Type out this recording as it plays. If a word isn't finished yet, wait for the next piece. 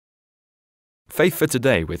Faith for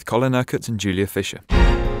Today with Colin Urquhart and Julia Fisher.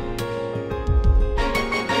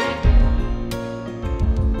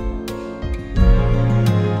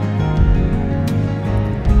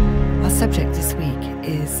 Our subject this week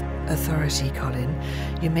is authority, Colin.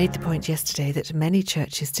 You made the point yesterday that many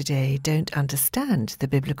churches today don't understand the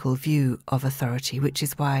biblical view of authority, which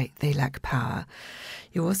is why they lack power.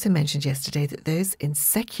 You also mentioned yesterday that those in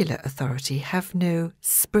secular authority have no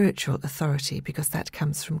spiritual authority because that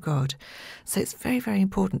comes from God. So it's very, very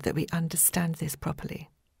important that we understand this properly.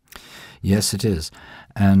 Yes, it is.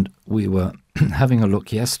 And we were having a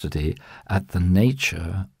look yesterday at the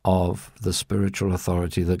nature of the spiritual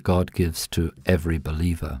authority that God gives to every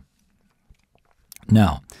believer.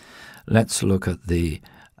 Now, let's look at the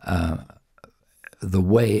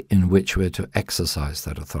way in which we're to exercise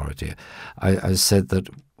that authority. I said that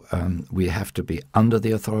we have to be under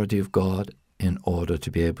the authority of God in order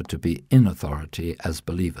to be able to be in authority as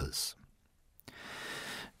believers.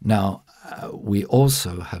 Now, we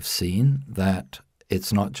also have seen that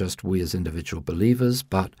it's not just we as individual believers,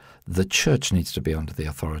 but the church needs to be under the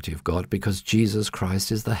authority of God because Jesus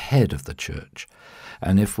Christ is the head of the church.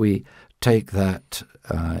 And if we take that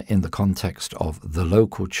in the context of the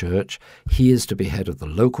local church, he is to be head of the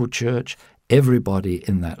local church. Everybody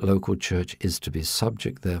in that local church is to be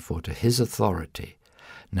subject, therefore, to his authority.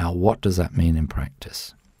 Now, what does that mean in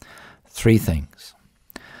practice? 3 things.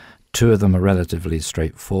 2 of them are relatively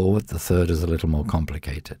straightforward. The third is a little more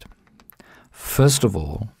complicated. First of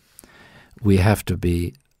all, we have to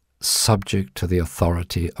be subject to the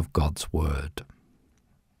authority of God's word.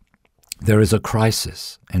 There is a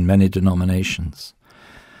crisis in many denominations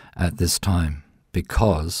at this time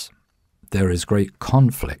because there is great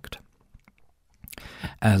conflict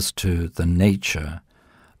as to the nature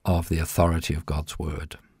of the authority of God's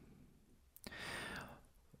word.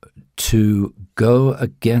 To go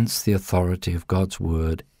against the authority of God's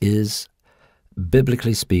word is,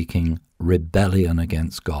 biblically speaking, rebellion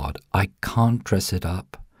against God. I can't dress it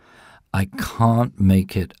up. I can't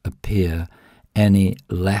make it appear any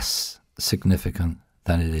less significant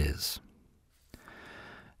than it is.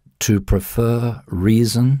 To prefer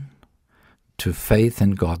reason to faith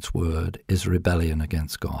in God's word is rebellion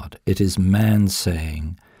against God. It is man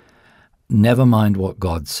saying, never mind what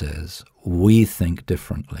God says, we think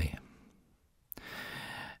differently.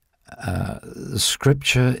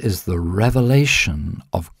 Scripture is the revelation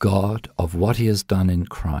of God, of what he has done in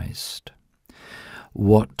Christ.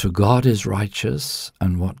 What to God is righteous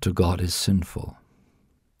and what to God is sinful.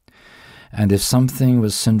 And if something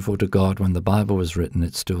was sinful to God when the Bible was written,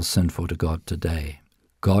 it's still sinful to God today.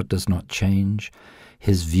 God does not change.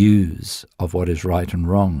 His views of what is right and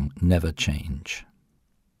wrong never change.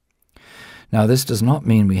 Now, this does not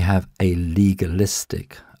mean we have a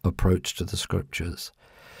legalistic approach to the Scriptures.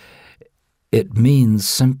 It means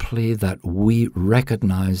simply that we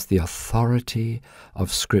recognize the authority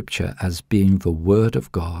of Scripture as being the Word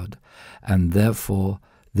of God, and therefore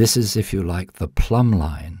this is, if you like, the plumb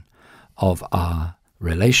line of our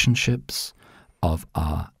relationships, of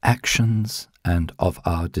our actions, and of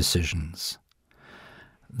our decisions.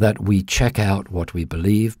 That we check out what we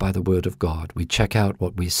believe by the Word of God. We check out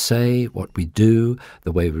what we say, what we do,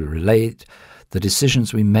 the way we relate, the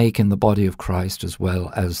decisions we make in the body of Christ, as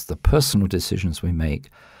well as the personal decisions we make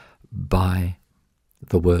by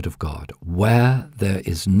the Word of God. Where there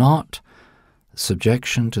is not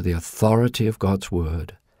subjection to the authority of God's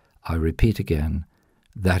Word, I repeat again,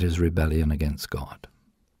 that is rebellion against God.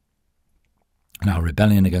 Now,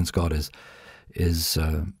 rebellion against God is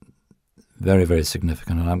very, very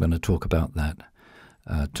significant, and I'm going to talk about that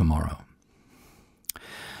tomorrow.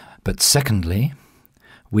 But secondly,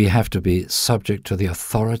 we have to be subject to the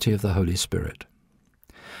authority of the Holy Spirit.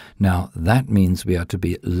 Now, that means we are to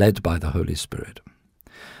be led by the Holy Spirit.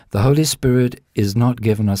 The Holy Spirit is not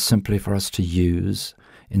given us simply for us to use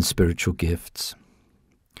in spiritual gifts,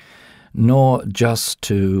 nor just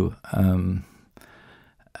to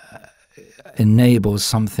enable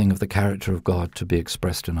something of the character of God to be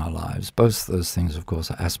expressed in our lives. Both those things, of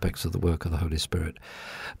course, are aspects of the work of the Holy Spirit.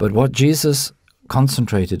 But what Jesus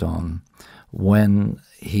concentrated on when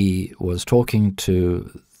he was talking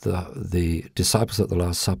to the disciples at the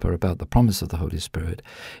Last Supper about the promise of the Holy Spirit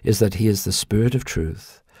is that he is the Spirit of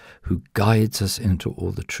truth who guides us into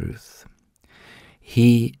all the truth.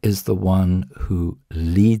 He is the one who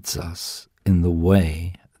leads us in the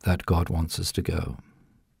way that God wants us to go.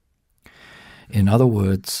 In other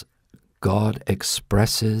words, God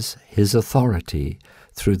expresses his authority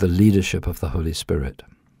through the leadership of the Holy Spirit.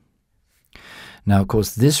 Now, of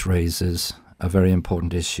course, this raises a very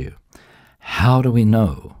important issue. How do we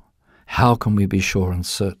know? How can we be sure and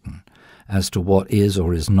certain as to what is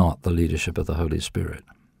or is not the leadership of the Holy Spirit.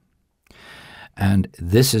 And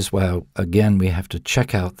this is where, again, we have to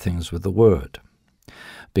check out things with the Word,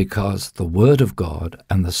 because the Word of God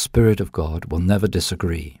and the Spirit of God will never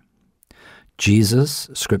disagree. Jesus,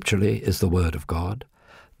 scripturally, is the Word of God.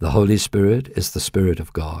 The Holy Spirit is the Spirit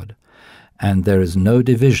of God. And there is no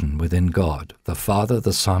division within God. The Father,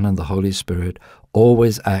 the Son, and the Holy Spirit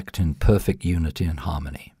always act in perfect unity and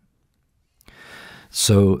harmony.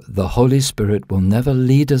 So the Holy Spirit will never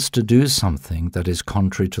lead us to do something that is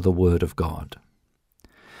contrary to the Word of God.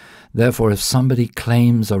 Therefore, if somebody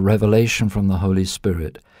claims a revelation from the Holy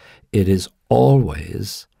Spirit, it is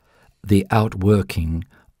always the outworking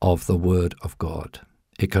of the Word of God.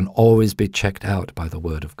 It can always be checked out by the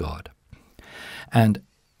Word of God. And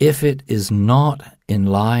if it is not in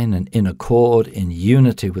line and in accord, in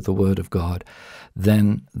unity with the Word of God,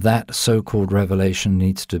 then that so-called revelation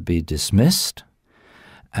needs to be dismissed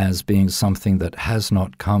as being something that has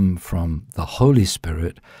not come from the Holy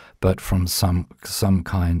Spirit, but from some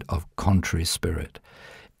kind of contrary spirit.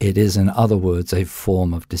 It is, in other words, a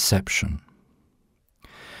form of deception.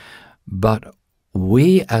 But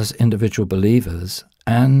we as individual believers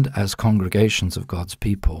and as congregations of God's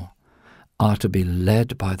people are to be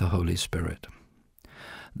led by the Holy Spirit.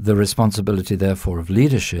 The responsibility, therefore, of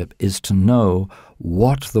leadership is to know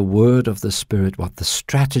what the word of the Spirit, what the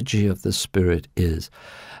strategy of the Spirit is,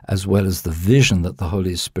 as well as the vision that the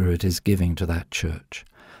Holy Spirit is giving to that church.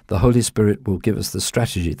 The Holy Spirit will give us the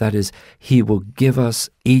strategy. That is, He will give us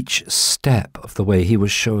each step of the way. He will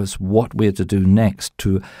show us what we're to do next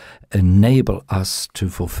to enable us to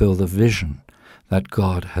fulfill the vision that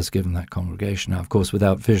God has given that congregation. Now, of course,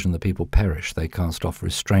 without vision, the people perish. They cast off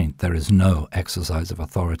restraint. There is no exercise of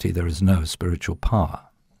authority. There is no spiritual power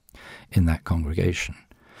in that congregation.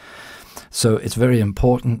 So it's very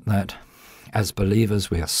important that as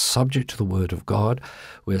believers, we are subject to the Word of God.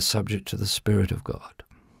 We are subject to the Spirit of God.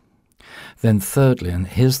 Then thirdly, and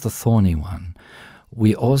here's the thorny one,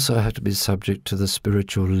 we also have to be subject to the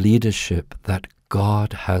spiritual leadership that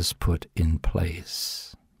God has put in place.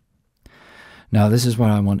 Now, this is where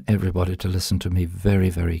I want everybody to listen to me very,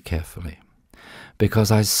 very carefully, because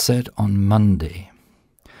I said on Monday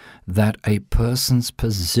that a person's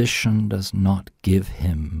position does not give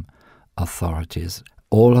him authority.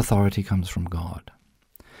 All authority comes from God.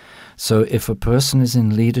 So if a person is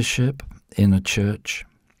in leadership in a church,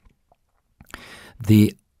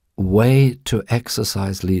 the way to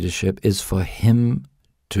exercise leadership is for him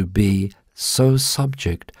to be so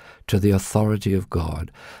subject to the authority of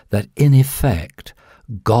God that in effect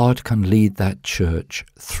God can lead that church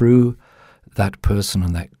through that person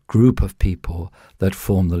and that group of people that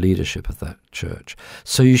form the leadership of that church.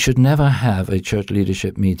 So you should never have a church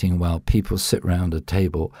leadership meeting while people sit around a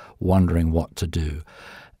table wondering what to do.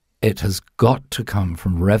 It has got to come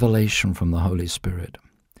from revelation from the Holy Spirit.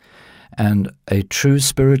 And a true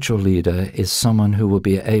spiritual leader is someone who will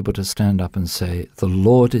be able to stand up and say, the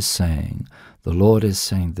Lord is saying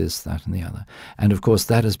this, that, and the other. And of course,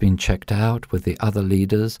 that has been checked out with the other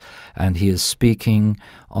leaders, and he is speaking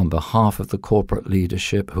on behalf of the corporate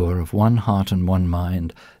leadership who are of one heart and one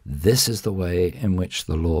mind. This is the way in which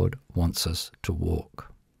the Lord wants us to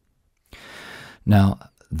walk. Now,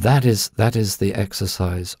 that is the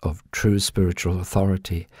exercise of true spiritual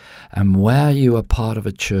authority. And where you are part of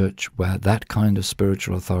a church where that kind of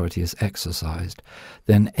spiritual authority is exercised,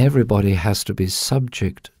 then everybody has to be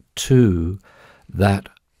subject to that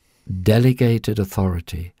delegated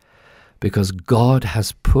authority, because God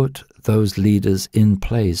has put those leaders in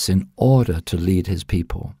place in order to lead his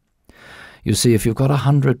people. You see, if you've got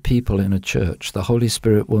 100 people in a church, the Holy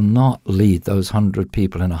Spirit will not lead those 100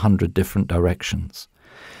 people in 100 different directions.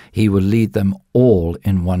 He will lead them all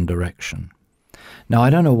in one direction. Now, I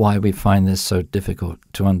don't know why we find this so difficult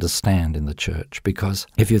to understand in the church, because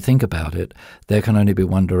if you think about it, there can only be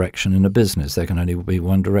one direction in a business, there can only be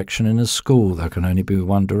one direction in a school, there can only be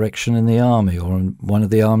one direction in the army or in one of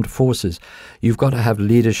the armed forces. You've got to have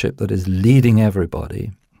leadership that is leading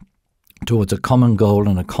everybody towards a common goal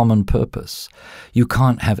and a common purpose. You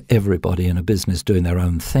can't have everybody in a business doing their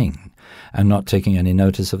own thing and not taking any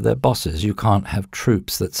notice of their bosses. You can't have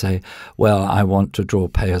troops that say, well, I want to draw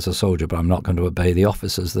pay as a soldier, but I'm not going to obey the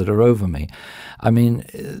officers that are over me. I mean,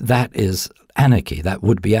 that is anarchy. That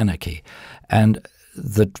would be anarchy. And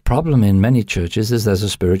the problem in many churches is there's a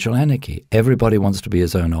spiritual anarchy. Everybody wants to be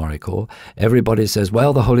his own oracle. Everybody says,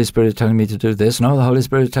 well, the Holy Spirit is telling me to do this. No, the Holy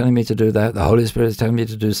Spirit is telling me to do that. The Holy Spirit is telling me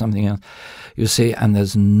to do something else. You see, and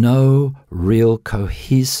there's no real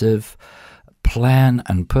cohesive plan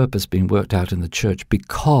and purpose being worked out in the church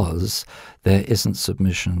because there isn't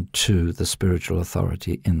submission to the spiritual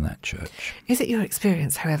authority in that church. Is it your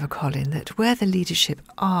experience, however, Colin, that where the leadership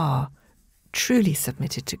are truly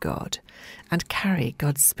submitted to God and carry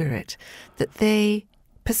God's Spirit, that they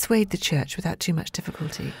persuade the church without too much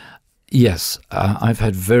difficulty? Yes, I've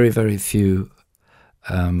had very, very few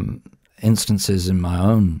instances in my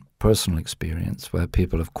own personal experience where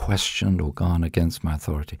people have questioned or gone against my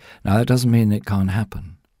authority. Now, that doesn't mean it can't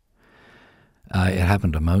happen. It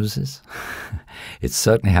happened to Moses. It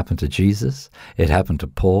certainly happened to Jesus. It happened to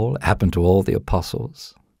Paul. It happened to all the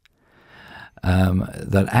apostles.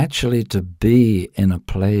 That actually to be in a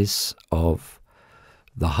place of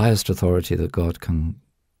the highest authority that God can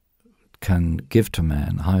give to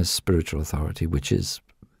man, the highest spiritual authority, which is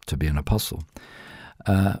to be an apostle,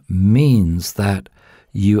 means that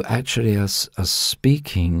you actually are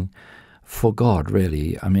speaking for God,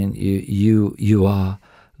 really. I mean, you are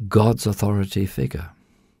God's authority figure.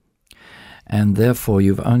 And therefore,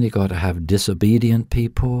 you've only got to have disobedient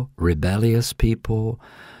people, rebellious people,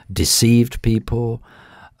 deceived people,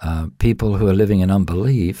 people who are living in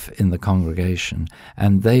unbelief in the congregation,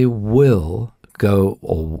 and they will go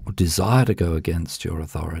or desire to go against your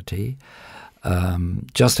authority,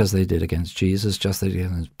 just as they did against Jesus, just as they did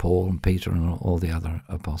against Paul and Peter and all the other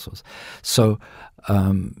apostles. So,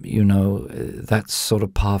 that's sort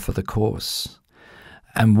of par for the course.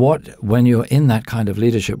 And when you're in that kind of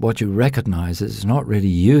leadership, what you recognize is it's not really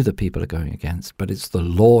you the people are going against, but it's the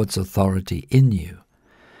Lord's authority in you.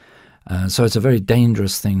 So it's a very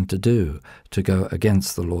dangerous thing to do, to go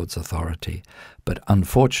against the Lord's authority. But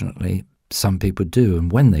unfortunately, some people do,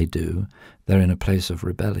 and when they do, they're in a place of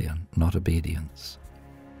rebellion, not obedience.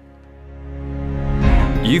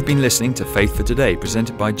 You've been listening to Faith for Today,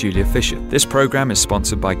 presented by Julia Fisher. This program is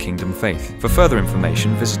sponsored by Kingdom Faith. For further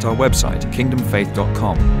information, visit our website,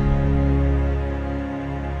 kingdomfaith.com.